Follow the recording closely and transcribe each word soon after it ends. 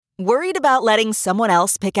Worried about letting someone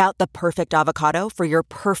else pick out the perfect avocado for your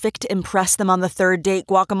perfect impress them on the third date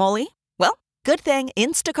guacamole? Well, good thing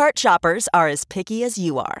Instacart shoppers are as picky as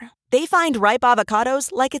you are. They find ripe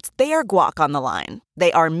avocados like it's their guac on the line.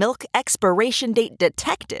 They are milk expiration date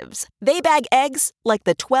detectives. They bag eggs like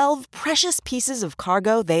the 12 precious pieces of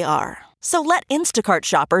cargo they are. So let Instacart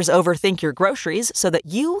shoppers overthink your groceries so that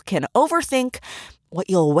you can overthink what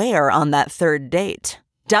you'll wear on that third date.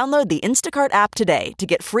 Download the Instacart app today to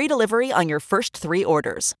get free delivery on your first 3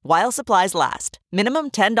 orders, while supplies last.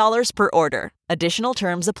 Minimum $10 per order. Additional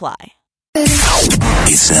terms apply.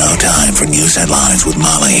 It's now time for news headlines with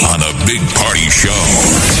Molly on the Big Party Show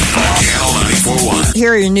on Channel 94.1.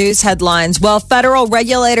 Here are your news headlines. Well, federal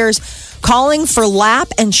regulators calling for lap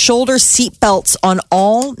and shoulder seat belts on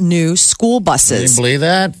all new school buses. Can you believe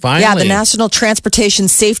that? Finally. Yeah, the National Transportation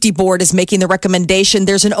Safety Board is making the recommendation.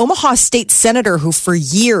 There's an Omaha state senator who for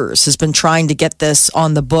years has been trying to get this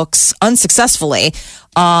on the books unsuccessfully.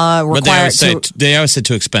 But they always said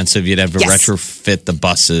too expensive. You'd have to retrofit the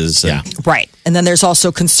buses. Yeah. Right. And then there's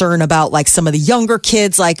also concern about like some of the younger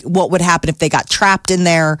kids, like what would happen if they got trapped in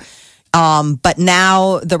there. But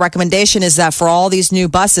now the recommendation is that for all these new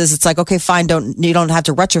buses, it's like, okay, fine, you don't have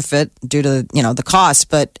to retrofit due to, the cost.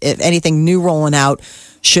 But if anything new rolling out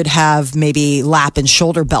should have maybe lap and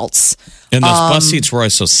shoulder belts. And those bus seats were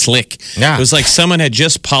always so slick. Yeah. It was like someone had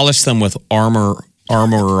just polished them with Armor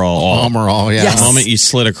All. Yeah. Yes. The moment you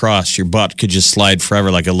slid across, your butt could just slide forever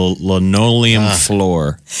like a linoleum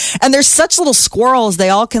floor. And there's such little squirrels. They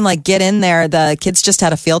all can like get in there. The kids just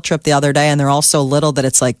had a field trip the other day and they're all so little that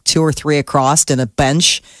it's like 2 or 3 across in a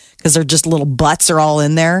bench because they're just little butts are all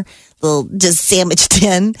in there, little just sandwiched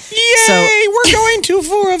in. Yay, we're going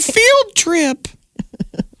for a field trip.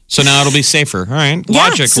 So now it'll be safer. All right.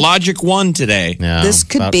 Yeah, Logic won today. Yeah, this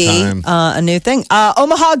could about be time. a new thing.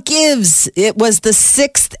 Omaha Gives. It was the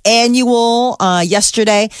 6th annual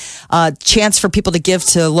yesterday chance for people to give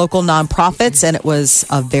to local nonprofits, and it was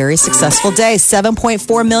a very successful day.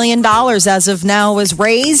 $7.4 million as of now was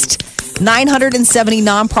raised. 970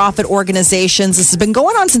 nonprofit organizations. This has been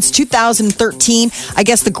going on since 2013. I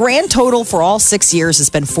guess the grand total for all 6 years has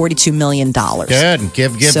been $42 million. Good.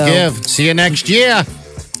 Give. See you next year.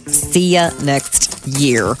 See ya next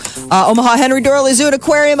year. Omaha Henry Doorly Zoo and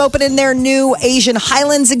Aquarium opening their new Asian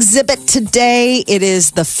Highlands exhibit today. It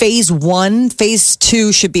is the phase 1. Phase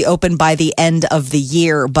 2 should be open by the end of the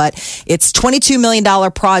year, but it's $22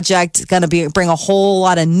 million project. Going to bring a whole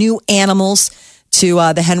lot of new animals to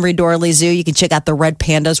the Henry Doorly Zoo. You can check out the red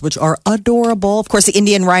pandas, which are adorable. Of course, the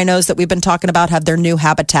Indian rhinos that we've been talking about have their new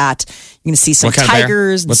habitat. You're going to see some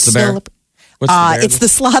tigers. What's the bear? It's the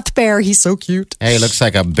sloth bear. He's so cute. Hey, looks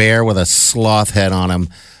like a bear with a sloth head on him.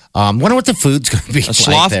 Wonder what the food's going to be. A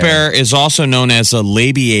sloth bear is also known as a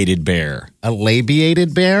labiated bear. A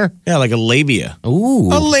labiated bear? Yeah, like a labia. Ooh.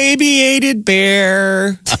 A labiated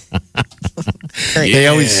bear. They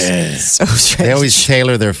always So strange. they always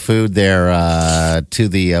tailor their food there to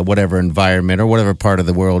the whatever environment or whatever part of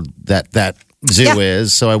the world that zoo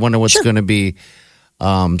is. So I wonder what's going to be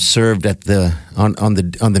served at on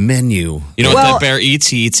the menu. You know what that bear eats?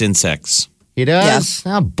 He eats insects. He does?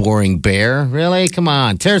 Yeah. How boring bear. Really? Come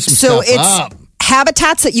on. Tear some stuff up.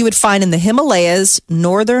 Habitats that you would find in the Himalayas,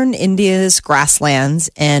 northern India's grasslands,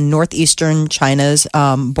 and northeastern China's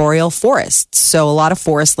boreal forests. So a lot of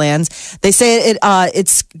forest lands. They say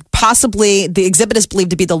it's possibly, the exhibit is believed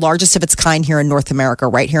to be the largest of its kind here in North America,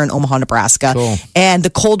 right here in Omaha, Nebraska. Cool. And the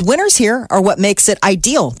cold winters here are what makes it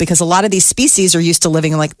ideal because a lot of these species are used to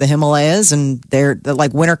living in like the Himalayas, and they're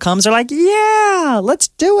like winter comes, they're like, yeah, let's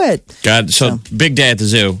do it. So big day at the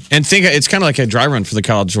zoo. And think it's kind of like a dry run for the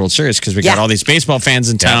College World Series because we got all these baseball fans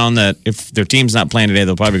in town that if their team's not playing today,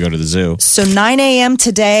 they'll probably go to the zoo. So 9 a.m.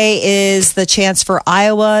 today is the chance for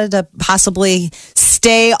Iowa to possibly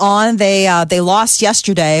stay on. They lost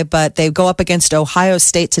yesterday, but they go up against Ohio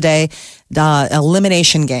State today,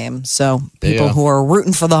 elimination game. So people who are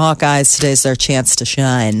rooting for the Hawkeyes, today's their chance to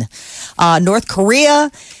shine. North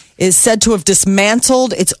Korea is said to have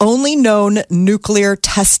dismantled its only known nuclear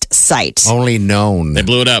test site. Only known. They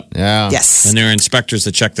blew it up. Yeah. Yes. And there were inspectors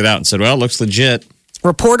that checked it out and said, well, it looks legit.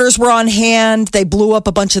 Reporters were on hand. They blew up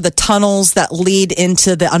a bunch of the tunnels that lead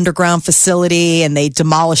into the underground facility, and they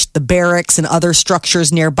demolished the barracks and other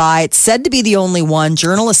structures nearby. It's said to be the only one.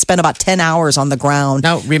 Journalists spent about 10 hours on the ground.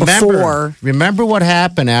 Now, remember what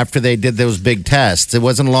happened after they did those big tests. It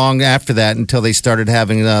wasn't long after that until they started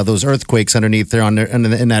having those earthquakes underneath there in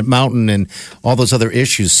that mountain and all those other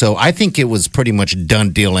issues. So I think it was pretty much a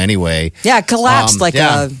done deal anyway. Yeah, it collapsed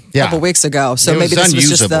a couple weeks ago. So it maybe was this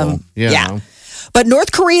was just them. You know. But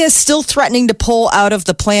North Korea is still threatening to pull out of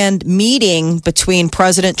the planned meeting between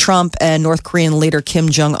President Trump and North Korean leader Kim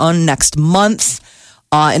Jong-un next month.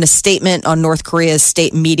 In a statement on North Korea's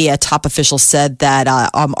state media, top officials said that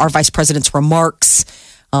our vice president's remarks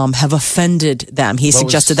have offended them. He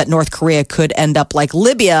suggested that North Korea could end up like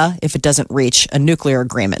Libya if it doesn't reach a nuclear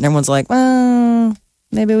agreement. And everyone's like, well,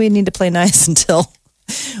 maybe we need to play nice until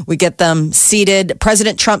we get them seated.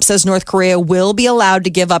 President Trump says North Korea will be allowed to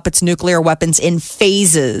give up its nuclear weapons in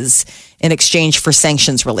phases in exchange for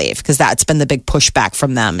sanctions relief, because that's been the big pushback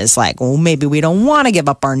from them is like, well, maybe we don't want to give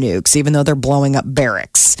up our nukes, even though they're blowing up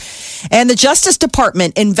barracks. And the Justice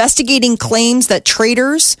Department investigating claims that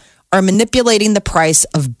traders are manipulating the price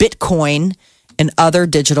of Bitcoin and other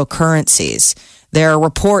digital currencies. There are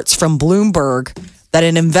reports from Bloomberg that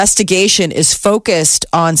an investigation is focused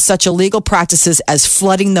on such illegal practices as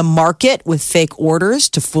flooding the market with fake orders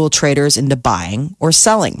to fool traders into buying or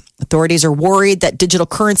selling. Authorities are worried that digital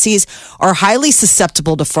currencies are highly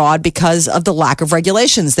susceptible to fraud because of the lack of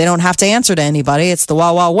regulations. They don't have to answer to anybody. It's the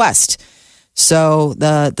Wild Wild West. So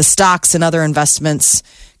the stocks and other investments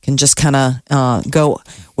can just kind of go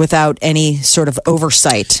without any sort of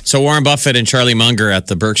oversight. So Warren Buffett and Charlie Munger at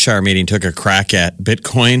the Berkshire meeting took a crack at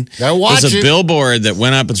Bitcoin. There's a billboard that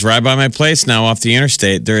went up. It's right by my place now off the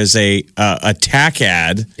interstate. There is a attack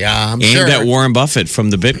ad aimed at Warren Buffett from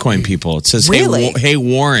the Bitcoin people. It says, really? Hey,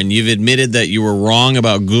 Warren, you've admitted that you were wrong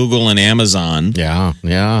about Google and Amazon.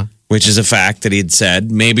 Yeah. Which is a fact that he'd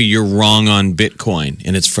said. Maybe you're wrong on Bitcoin.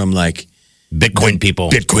 And it's from like Bitcoin people.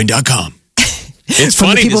 Bitcoin.com. It's from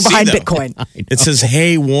funny the people to behind see, Bitcoin. It says,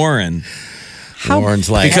 hey, Warren. Warren's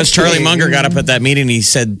like... Because Charlie Munger got up at that meeting and he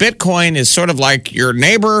said, Bitcoin is sort of like your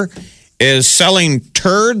neighbor is selling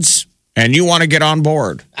turds and you want to get on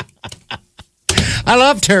board. I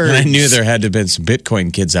love turds. And I knew there had to have been some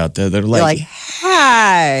Bitcoin kids out there. They're You're like,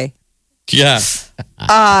 hi. Yeah.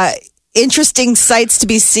 Interesting sights to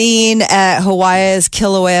be seen at Hawaii's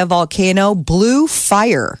Kilauea volcano. Blue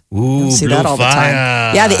fire. Ooh, you don't see blue that all the fire.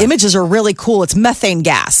 time. Yeah, the images are really cool. It's methane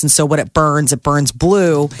gas. And so when it burns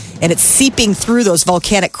blue. And it's seeping through those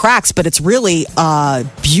volcanic cracks. But it's really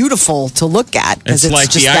beautiful to look at. Because it's like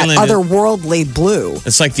just the that island otherworldly blue.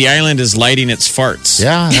 It's like the island is lighting its farts.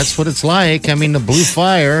 Yeah, that's what it's like. I mean, the blue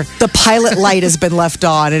fire. The pilot light has been left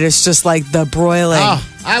on. And it's just like the broiling. Oh,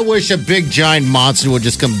 I wish a big giant monster would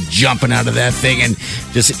just come jumping out of that thing and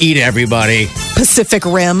just eat everybody. Pacific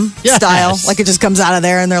Rim style. Like it just comes out of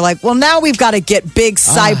there and they're like, well, now we've got to get big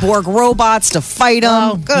cyborg robots to fight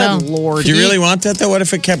them. Good Lord. Do you really want that, though? What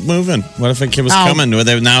if it kept moving? What if it was coming?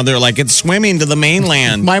 Now they're like, it's swimming to the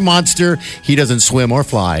mainland. My monster, he doesn't swim or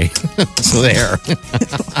fly. So there.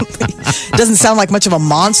 Doesn't sound like much of a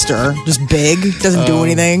monster. Just big. Doesn't do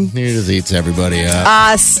anything. He just eats everybody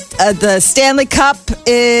up. The Stanley Cup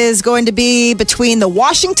is going to be between the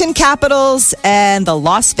Washington Capitals and the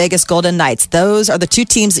Las Vegas Golden Knights. Those are the two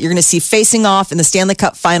teams that you're going to see facing off in the Stanley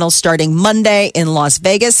Cup Finals starting Monday in Las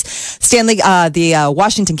Vegas. The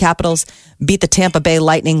Washington Capitals beat the Tampa Bay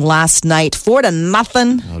Lightning last night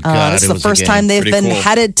 4-0. Oh, God, this is the first time they've been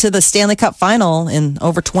headed to the Stanley Cup Final in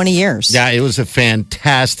over 20 years. Yeah, it was a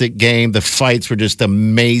fantastic game. The fights were just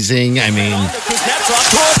amazing. I mean...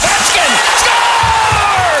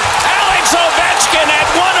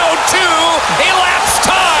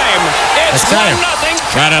 It's 1-0.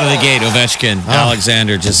 Right out of the gate, Ovechkin,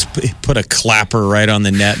 Alexander just put a clapper right on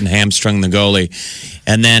the net and hamstrung the goalie.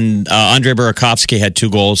 And then Andrei Burakovsky had 2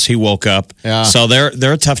 goals. He woke up. Yeah. So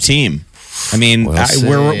they're a tough team. I mean,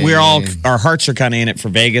 we're all, our hearts are kind of in it for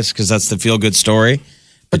Vegas because that's the feel-good story.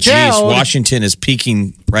 But geez, Washington is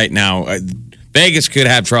peaking right now. Vegas could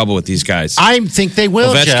have trouble with these guys. I think they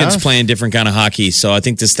will, Ovechkin's Jeff. playing different kind of hockey, so I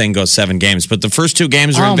think this thing goes 7 games. But the first 2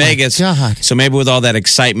 games are in Vegas. God. So maybe with all that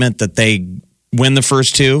excitement that they win the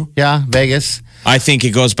first 2. Yeah, Vegas. I think it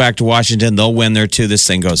goes back to Washington. They'll win their 2. This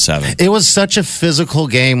thing goes 7. It was such a physical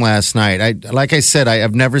game last night. Like I said,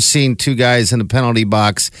 I've never seen 2 guys in the penalty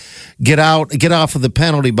box get off of the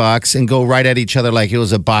penalty box and go right at each other like it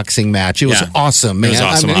was a boxing match. It was awesome, man. It was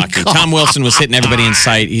awesome hockey. God. Tom Wilson was hitting everybody in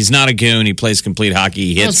sight. He's not a goon. He plays complete hockey.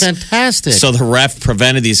 He hits. That was fantastic. So the ref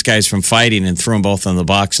prevented these guys from fighting and threw them both in the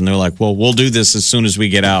box. And they're like, well, we'll do this as soon as we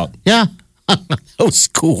get out. Yeah. That was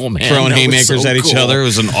cool, man. Throwing haymakers at each other. It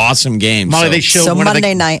was an awesome game. Molly, they showed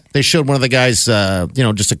Monday night. They showed one of the guys,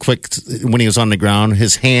 just a quick, when he was on the ground,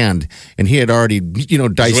 his hand, and he had already,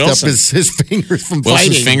 diced up his fingers from Wilson's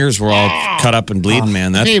fighting. fingers were all cut up and bleeding,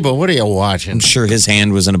 man. Hey, but what are you watching? I'm sure his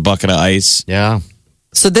hand was in a bucket of ice. Yeah.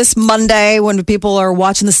 So this Monday, when people are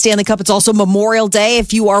watching the Stanley Cup, it's also Memorial Day.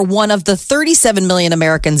 If you are one of the 37 million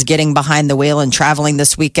Americans getting behind the wheel and traveling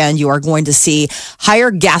this weekend, you are going to see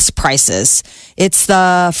higher gas prices. It's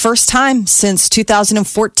the first time since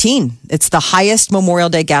 2014. It's the highest Memorial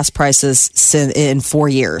Day gas prices in 4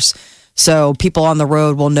 years. So people on the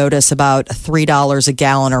road will notice about $3 a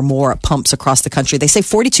gallon or more at pumps across the country. They say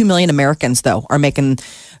 42 million Americans, though, are making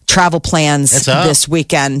travel plans this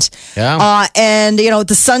weekend. Yeah. And,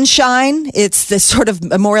 the sunshine, it's this sort of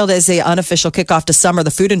Memorial Day is the unofficial kickoff to summer.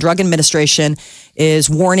 The Food and Drug Administration is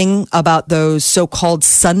warning about those so-called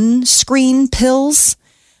sunscreen pills.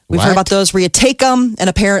 We've heard about those where you take them and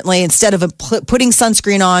apparently instead of putting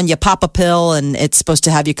sunscreen on, you pop a pill and it's supposed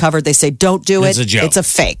to have you covered. They say, don't do it. It's a joke. It's a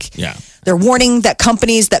fake. Yeah. They're warning that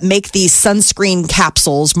companies that make these sunscreen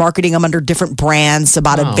capsules, marketing them under different brands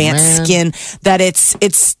about advanced skin, that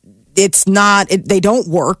it's not, they don't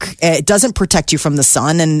work. It doesn't protect you from the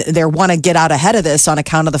sun. And they want to get out ahead of this on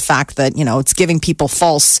account of the fact that, it's giving people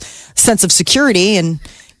false sense of security and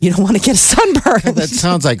you don't want to get a sunburn. That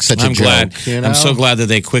sounds like such a joke. I'm so glad that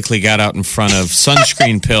they quickly got out in front of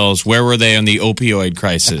sunscreen pills. Where were they on the opioid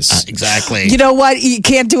crisis? Exactly. You know what? You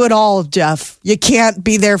can't do it all, Jeff. You can't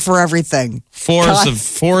be there for everything.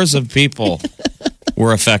 Fours of people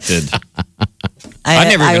were affected. I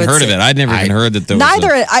never even heard of it. I'd never even heard that there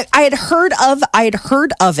was I had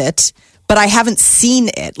heard of it, but I haven't seen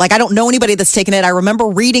it. Like, I don't know anybody that's taken it. I remember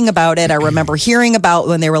reading about it. I remember hearing about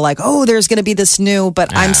when they were like, oh, there's going to be this new,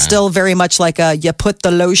 but I'm still very much like you put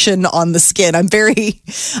the lotion on the skin. I'm very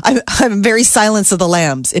Silence of the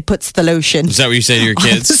Lambs. It puts the lotion. Is that what you say to your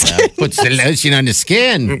kids? Puts the lotion on the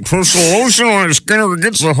skin. It puts the lotion on the skin or it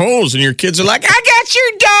gets the hose. And your kids are like, I got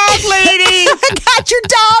your dog, lady. I got your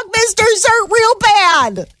dog, Mr. Zert, real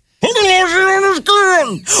bad. Put the lotion on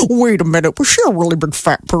the skin. Wait a minute. Was she a really big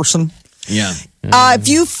fat person? Yeah. If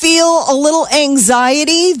you feel a little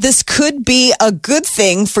anxiety, this could be a good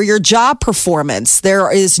thing for your job performance.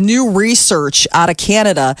 There is new research out of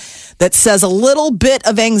Canada that says a little bit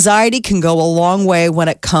of anxiety can go a long way when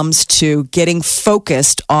it comes to getting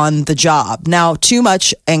focused on the job. Now, too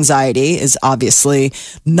much anxiety is obviously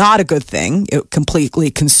not a good thing. It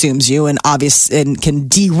completely consumes you and can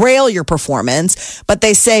derail your performance. But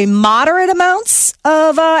they say moderate amounts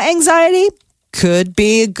of anxiety could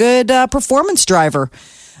be a good performance driver.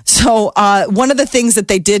 So one of the things that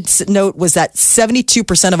they did note was that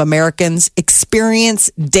 72% of Americans experience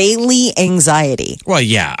daily anxiety. Well,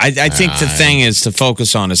 yeah. I think the thing is to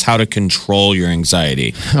focus on is how to control your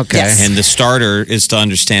anxiety. Okay. Yes. And the starter is to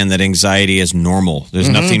understand that anxiety is normal. There's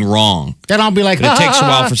nothing wrong. Then I'll be like, but it takes a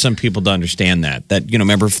while for some people to understand that.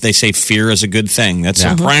 Remember, they say fear is a good thing. That's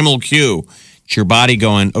a primal cue. It's your body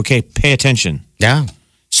going, okay, pay attention. Yeah.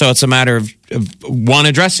 So it's a matter of one,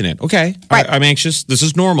 addressing it. Okay, right. I'm anxious. This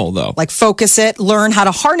is normal, though. Like, focus it, learn how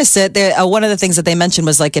to harness it. One of the things that they mentioned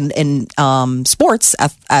was like in sports,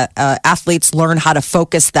 athletes learn how to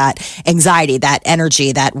focus that anxiety, that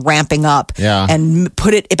energy, that ramping up, and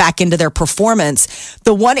put it back into their performance.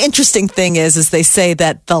 The one interesting thing is they say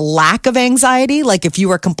that the lack of anxiety, like if you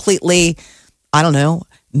are completely, I don't know,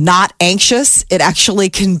 not anxious, it actually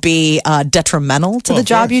can be detrimental to the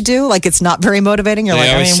job you do. Like, it's not very motivating. You're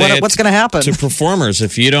what's going to happen? To performers,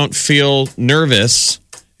 if you don't feel nervous,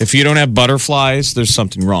 if you don't have butterflies, there's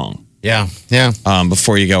something wrong. Yeah.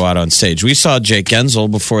 Before you go out on stage. We saw Jake Gensel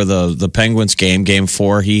before the Penguins game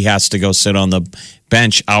 4. He has to go sit on the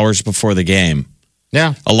bench hours before the game.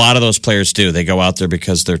 Yeah. A lot of those players do. They go out there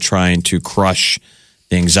because they're trying to crush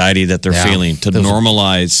the anxiety that they're feeling, to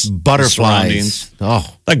normalize butterflies.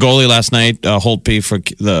 That goalie last night, Holtby for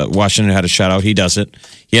the Washington, had a shutout. He does it.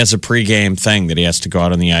 He has a pregame thing that he has to go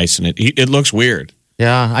out on the ice, and it looks weird.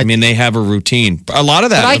 Yeah, I mean, they have a routine. A lot of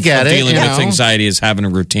that, dealing with anxiety, is having a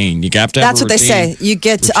routine. You have to have. That's what they say. You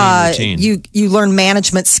get you learn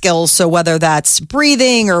management skills. So whether that's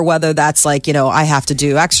breathing or whether that's like, I have to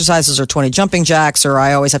do exercises or 20 jumping jacks, or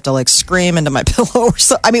I always have to like scream into my pillow or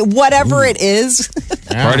so. I mean, whatever it is.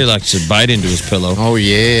 Party likes to bite into his pillow. Oh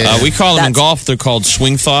yeah. We call them in golf. They're called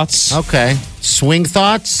swing thoughts. Okay, swing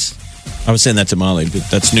thoughts. I was saying that to Molly, but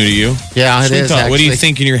that's new to you. Yeah, it is. What do you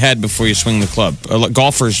think in your head before you swing the club?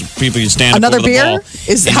 Golfers, people, you stand another up over beer? the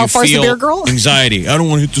ball. Is how far's the beer girl? Anxiety. I don't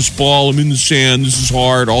want to hit this ball. I'm in the sand. This is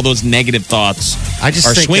hard. All those negative thoughts are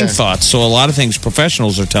swing thoughts. So a lot of things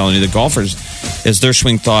professionals are telling you that golfers, is their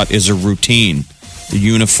swing thought is a routine, the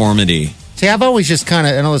uniformity. See, I've always just kind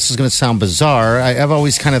of, I know this is going to sound bizarre. I've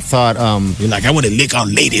always kind of thought, you're like, I want to lick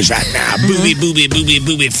on ladies right now. Booby, booby, booby,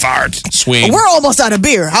 booby, fart. Swing. We're almost out of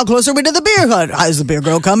beer. How close are we to the beer hut? How's the beer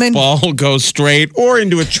girl coming? Ball goes straight or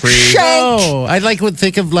into a tree. Oh, I would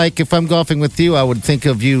think of like, if I'm golfing with you, I would think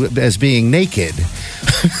of you as being naked.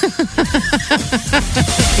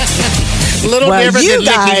 Little different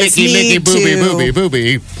than licky, booby,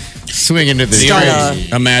 booby. Swing into the tree.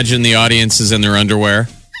 Imagine the audience is in their underwear.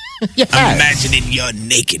 Yes. I'm imagining you're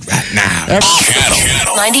naked right now.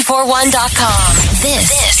 Channel 941.com.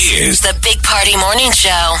 This is the Big Party Morning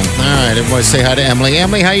Show. All right, everybody say hi to Emily.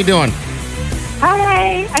 Emily, how you doing?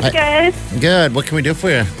 Hi, I'm good. Good. What can we do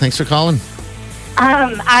for you? Thanks for calling.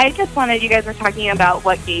 I just wanted, you guys were talking about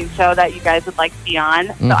what game show that you guys would like to be on.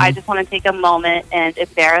 Mm-hmm. So I just want to take a moment and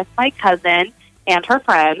embarrass my cousin and her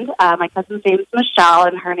friend. My cousin's name is Michelle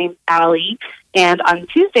and her name's Allie. And on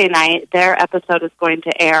Tuesday night, their episode is going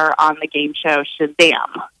to air on the game show Shazam.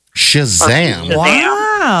 Shazam.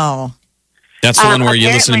 Wow. That's the one where you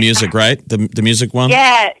listen to music, right? The music one?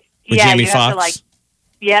 Yeah. With Jamie Foxx?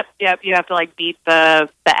 Yep. You have to beat the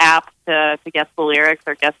app to guess the lyrics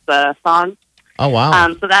or guess the song. Oh, wow.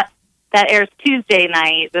 So that airs Tuesday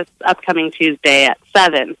night, this upcoming Tuesday at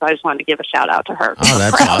 7. So I just wanted to give a shout out to her. Oh,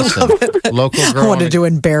 that's awesome. Local girl. I wanted to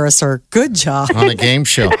embarrass her. Good job. On a game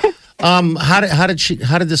show. How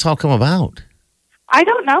did this all come about? I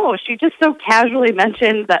don't know. She just so casually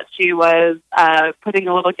mentioned that she was putting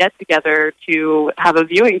a little get together to have a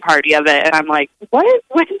viewing party of it, and I'm like, what?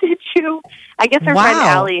 When did you? I guess her friend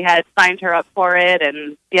Allie had signed her up for it,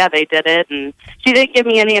 and yeah, they did it, and she didn't give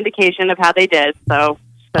me any indication of how they did, so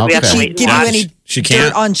we have to wait and give watch. you any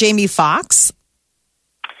dirt on Jamie Foxx?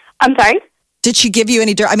 I'm sorry? Did she give you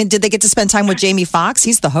any dirt? I mean, did they get to spend time with Jamie Foxx?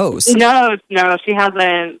 He's the host. No, she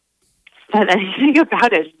hasn't said anything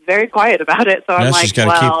about it. She's very quiet about it. So I'm like,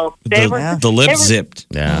 well, the lip zipped.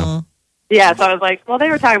 Yeah. Yeah, so I was like, well, they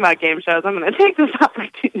were talking about game shows. I'm going to take this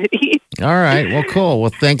opportunity. All right. Well, cool.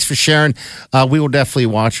 Well, thanks for sharing. We will definitely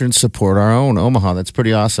watch her and support our own Omaha. That's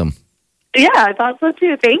pretty awesome. Yeah, I thought so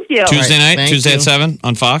too. Thank you. Tuesday night, Tuesday at 7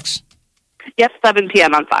 on Fox? Yep, 7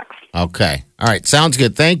 p.m. on Fox. Okay. All right. Sounds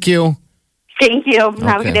good. Thank you. Thank you.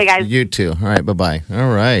 Have a good day, guys. You too. All right. Bye-bye.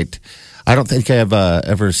 All right. I don't think I've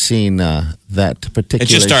ever seen that particular. It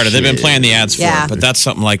just started. They've been playing the ads for Yeah. it, but that's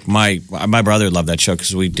something like my brother loved that show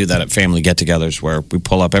because we do that at family get-togethers where we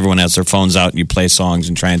pull up, everyone has their phones out, and you play songs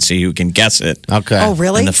and try and see who can guess it. Okay. Oh,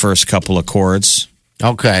 really? In the first couple of chords.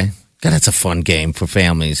 Okay. God, that's a fun game for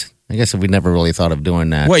families. I guess we never really thought of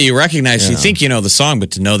doing that. Well, you recognize, you think you know the song,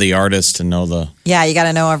 but to know the artist, to know the... Yeah, you got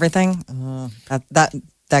to know everything. That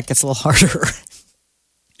gets a little harder.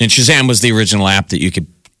 And Shazam was the original app that you could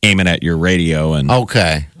aim it at your radio and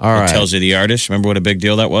okay, all right. It tells you the artist. Remember what a big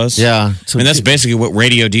deal that was? Yeah. I mean, that's basically what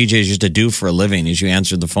radio DJs used to do for a living is you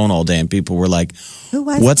answered the phone all day and people were like,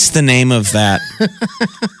 what's the name of that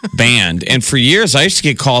band? And for years, I used to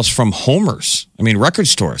get calls from homers. I mean, record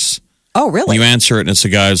stores. Oh, really? You answer it and it's a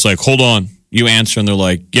guy who's like, hold on. You answer and they're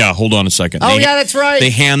like, yeah, hold on a second. Oh, yeah, that's right. They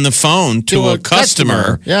hand the phone to a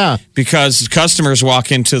customer. Yeah. Because customers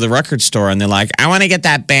walk into the record store and they're like, I want to get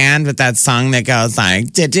that band with that song that goes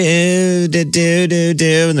like, do-do, do-do,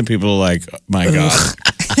 do-do. And the people are like, oh, my God.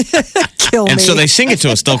 Kill me. And so they sing it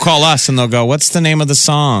to us. They'll call us and they'll go, what's the name of the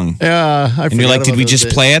song? Yeah. And you're like, did we just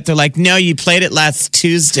play it? They're like, no, you played it last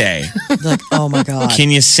Tuesday. Like, oh my God. Can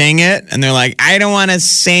you sing it? And they're like, I don't want to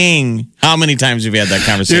sing. How many times have you had that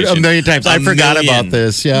conversation? Dude, a million times. I forgot about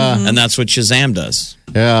this. Yeah. And that's what Shazam does.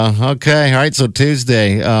 Yeah. Okay. All right. So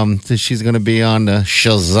Tuesday, she's going to be on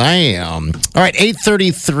Shazam. All right.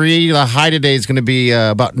 8:33. The high today is going to be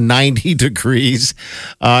about 90 degrees,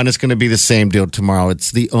 and it's going to be the same deal tomorrow.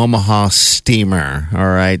 It's the Omaha Steamer. All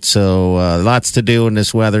right. So lots to do in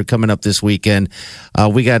this weather coming up this weekend.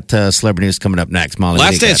 We got celebrity news coming up next. Molly,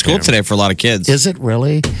 last day of school today for a lot of kids. Is it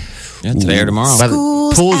really? Yeah, today or tomorrow.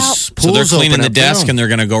 School's So they're cleaning the desk and they're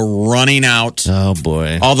going to go running out. Oh,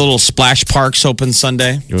 boy. All the little splash parks open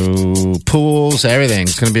Sunday. Ooh, pools, everything.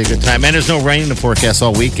 It's going to be a good time. And there's no rain in the forecast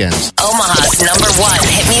all weekend. Omaha's #1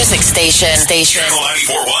 hit music station. Channel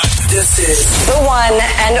 94.1. This is The one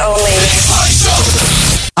and only.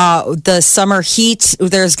 The summer heat,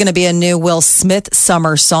 there's going to be a new Will Smith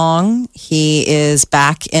summer song. He is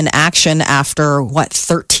back in action after,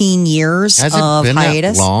 13 years Has it of been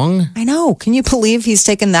hiatus? that long? I know. Can you believe he's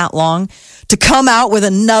taken that long to come out with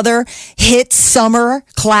another hit summer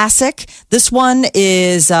classic? This one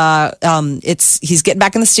is, he's getting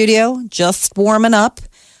back in the studio, just warming up.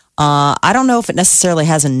 I don't know if it necessarily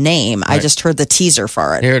has a name. I just heard the teaser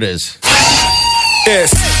for it. Here it is.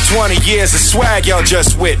 It's 20 years of swag, y'all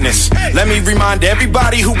just witness. Let me remind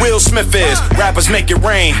everybody who Will Smith is. Rappers make it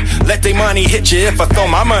rain. Let their money hit you. If I throw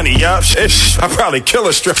my money up, I'd probably kill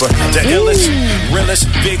a stripper. The illest, realest,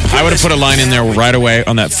 big. I would have put a line in there right away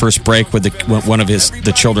on that first break where one of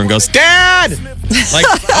the children goes, "Dad!" Like,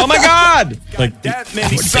 oh my God! Like, this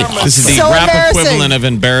is the so rap equivalent of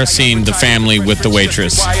embarrassing the family with the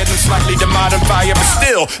waitress. All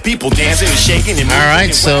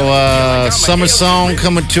right, so Summer Song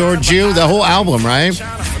coming towards you. The whole album, right?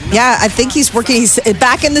 Yeah, I think he's working. He's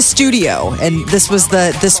back in the studio, and this was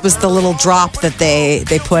the little drop that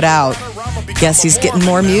they put out. Guess he's getting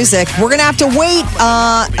more music. We're gonna have to wait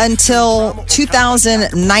until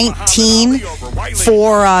 2019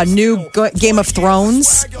 for new Game of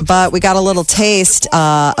Thrones, but we got a little taste.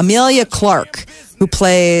 Emilia Clarke, who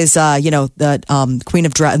plays, the Queen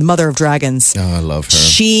of the Mother of Dragons. Oh, I love her.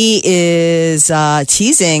 She is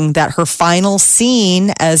teasing that her final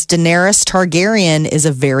scene as Daenerys Targaryen is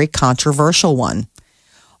a very controversial one.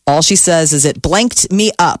 All she says is it blanked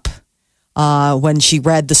me up when she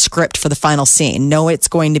read the script for the final scene. No, it's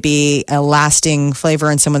going to be a lasting flavor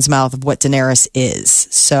in someone's mouth of what Daenerys is.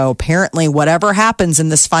 So apparently whatever happens in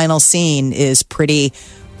this final scene is pretty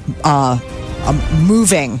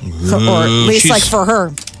moving, or at least like for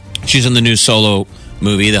her. She's in the new Solo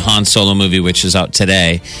movie, the Han Solo movie, which is out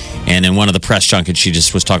today. And in one of the press junkets, she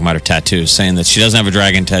just was talking about her tattoo, saying that she doesn't have a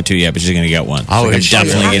dragon tattoo yet, but she's going to get one. Oh, so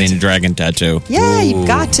definitely getting a dragon tattoo. Yeah, you've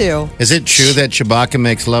got to. Is it true that Chewbacca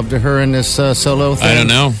makes love to her in this Solo thing? I don't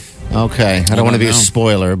know. Okay. I don't want to be a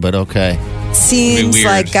spoiler, but okay. Seems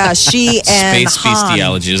like she and Space Han.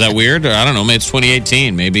 bestiality. Is that weird? I don't know. Maybe it's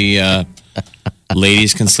 2018. Maybe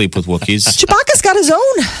ladies can sleep with Wookiees. Chewbacca's got his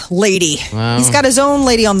own lady. Wow. He's got his own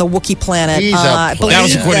lady on the Wookiee planet. He's that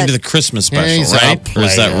was according to the Christmas special, right? Or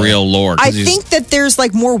is that real lore? I think that there's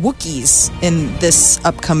like more Wookiees in this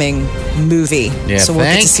upcoming movie. Yeah, so we'll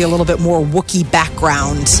get to see a little bit more Wookiee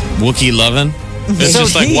background. Wookiee loving? It's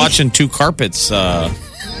just like watching two carpets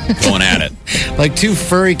going at it. Like two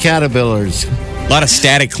furry caterpillars. A lot of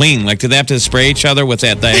static clean. Like, do they have to spray each other with the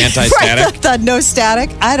anti-static? Right, the no static.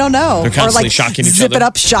 I don't know. They're constantly or like shocking each zip other. it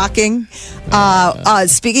up, shocking.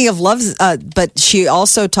 Speaking of love, but she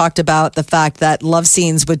also talked about the fact that love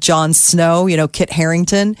scenes with Jon Snow, Kit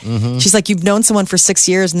Harington. Mm-hmm. She's like, you've known someone for 6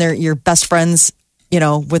 years and they're your best friends,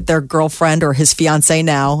 with their girlfriend or his fiance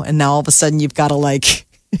now. And now all of a sudden you've got to like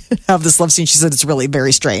have this love scene. She said it's really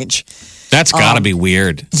very strange. That's got to be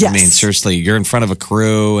weird. Yes. I mean, seriously, you're in front of a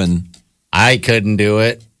crew and... I couldn't do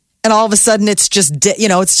it. And all of a sudden, it's just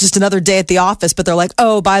it's just another day at the office. But they're like,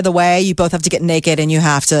 "Oh, by the way, you both have to get naked and you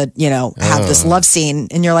have to, have this love scene."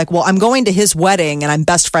 And you're like, "Well, I'm going to his wedding and I'm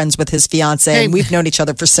best friends with his fiance and we've known each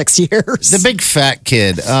other for 6 years." The big fat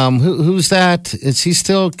kid. Who's that? Is he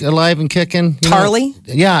still alive and kicking? Tarly?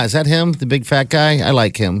 Yeah, is that him? The big fat guy? I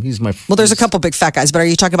like him. He's my. Well, there's a couple big fat guys, but are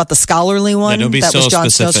you talking about the scholarly one? don't be that so was Jon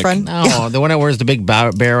specific. Snow's friend? No, the one that wears the big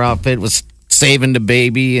bear outfit was saving the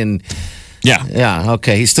baby and. Yeah,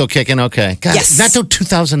 okay. He's still kicking. Okay. God, yes. Not till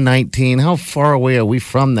 2019. How far away are we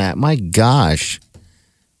from that? My gosh.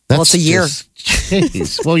 Well, it's a year.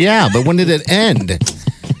 Jeez. Well, yeah, but when did it end?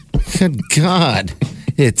 Good God.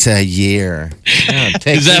 It's a year.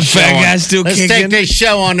 Is that fat guy still kicking? Let's take this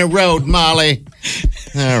show on the road, Molly.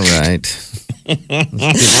 All right.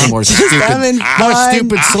 More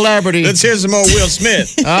stupid celebrity. Let's hear some more Will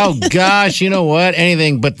Smith. Oh, gosh. You know what?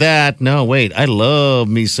 Anything but that. No, wait. I love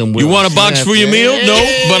me some Will You want a box Smith. for your meal? No,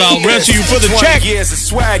 but I'll wrestle you for the 20 check. years of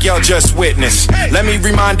swag, y'all just witness. Let me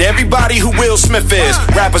remind everybody who Will Smith is.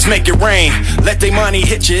 Rappers make it rain. Let their money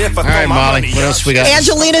hit you if I throw All right, my Molly. money. What else we got?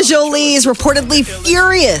 Angelina Jolie is reportedly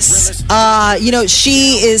furious.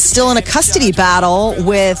 She is still in a custody battle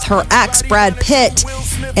with her ex, Brad Pitt.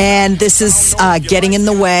 And this is getting in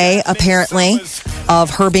the way, apparently,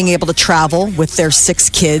 of her being able to travel with their 6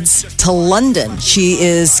 kids to London. She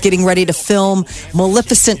is getting ready to film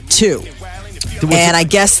Maleficent 2. And I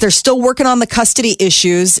guess they're still working on the custody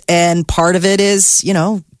issues. And part of it is,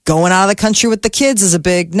 going out of the country with the kids is a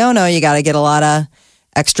big no-no. You got to get a lot of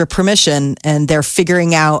extra permission. And they're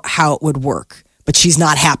figuring out how it would work. But she's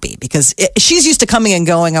not happy because she's used to coming and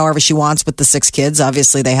going however she wants with the 6 kids.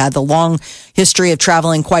 Obviously, they had the long history of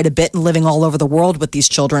traveling quite a bit and living all over the world with these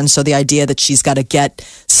children. So the idea that she's got to get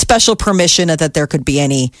special permission and that there could be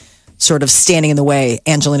any sort of standing in the way,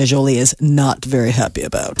 Angelina Jolie is not very happy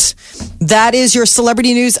about. That is your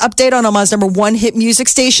celebrity news update on Omaha's #1 hit music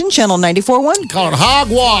station, Channel 94.1. Call it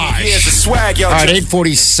Hogwash. Here's the swag, y'all All right, just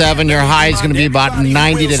 847. Your high is going to be about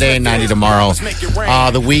 90 today and 90 tomorrow.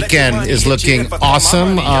 The weekend is looking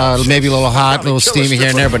awesome. Maybe a little hot, a little steamy here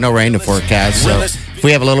and there, but no rain to forecast. So If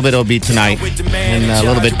we have a little bit, it'll be tonight. And a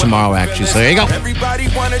little bit tomorrow, actually. So there you go.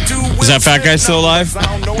 Is that fat guy still alive?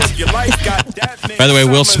 By the way,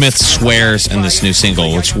 Will Smith swears in this new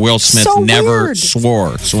single, which Will Smith never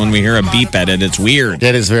swore. So when we hear a beep at it, it's weird.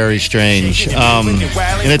 That is very strange. And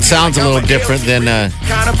it sounds a little different than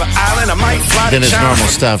his normal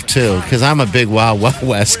stuff, too. Because I'm a big Wild Wild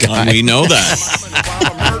West guy. We know that.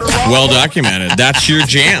 Well documented. That's your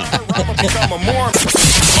jam.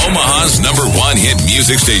 Omaha's #1 hit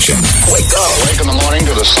music station. Wake up. Wake in the morning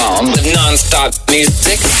to the sound of non-stop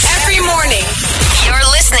music. Every morning, you're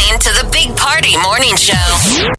listening to the Big Party Morning Show.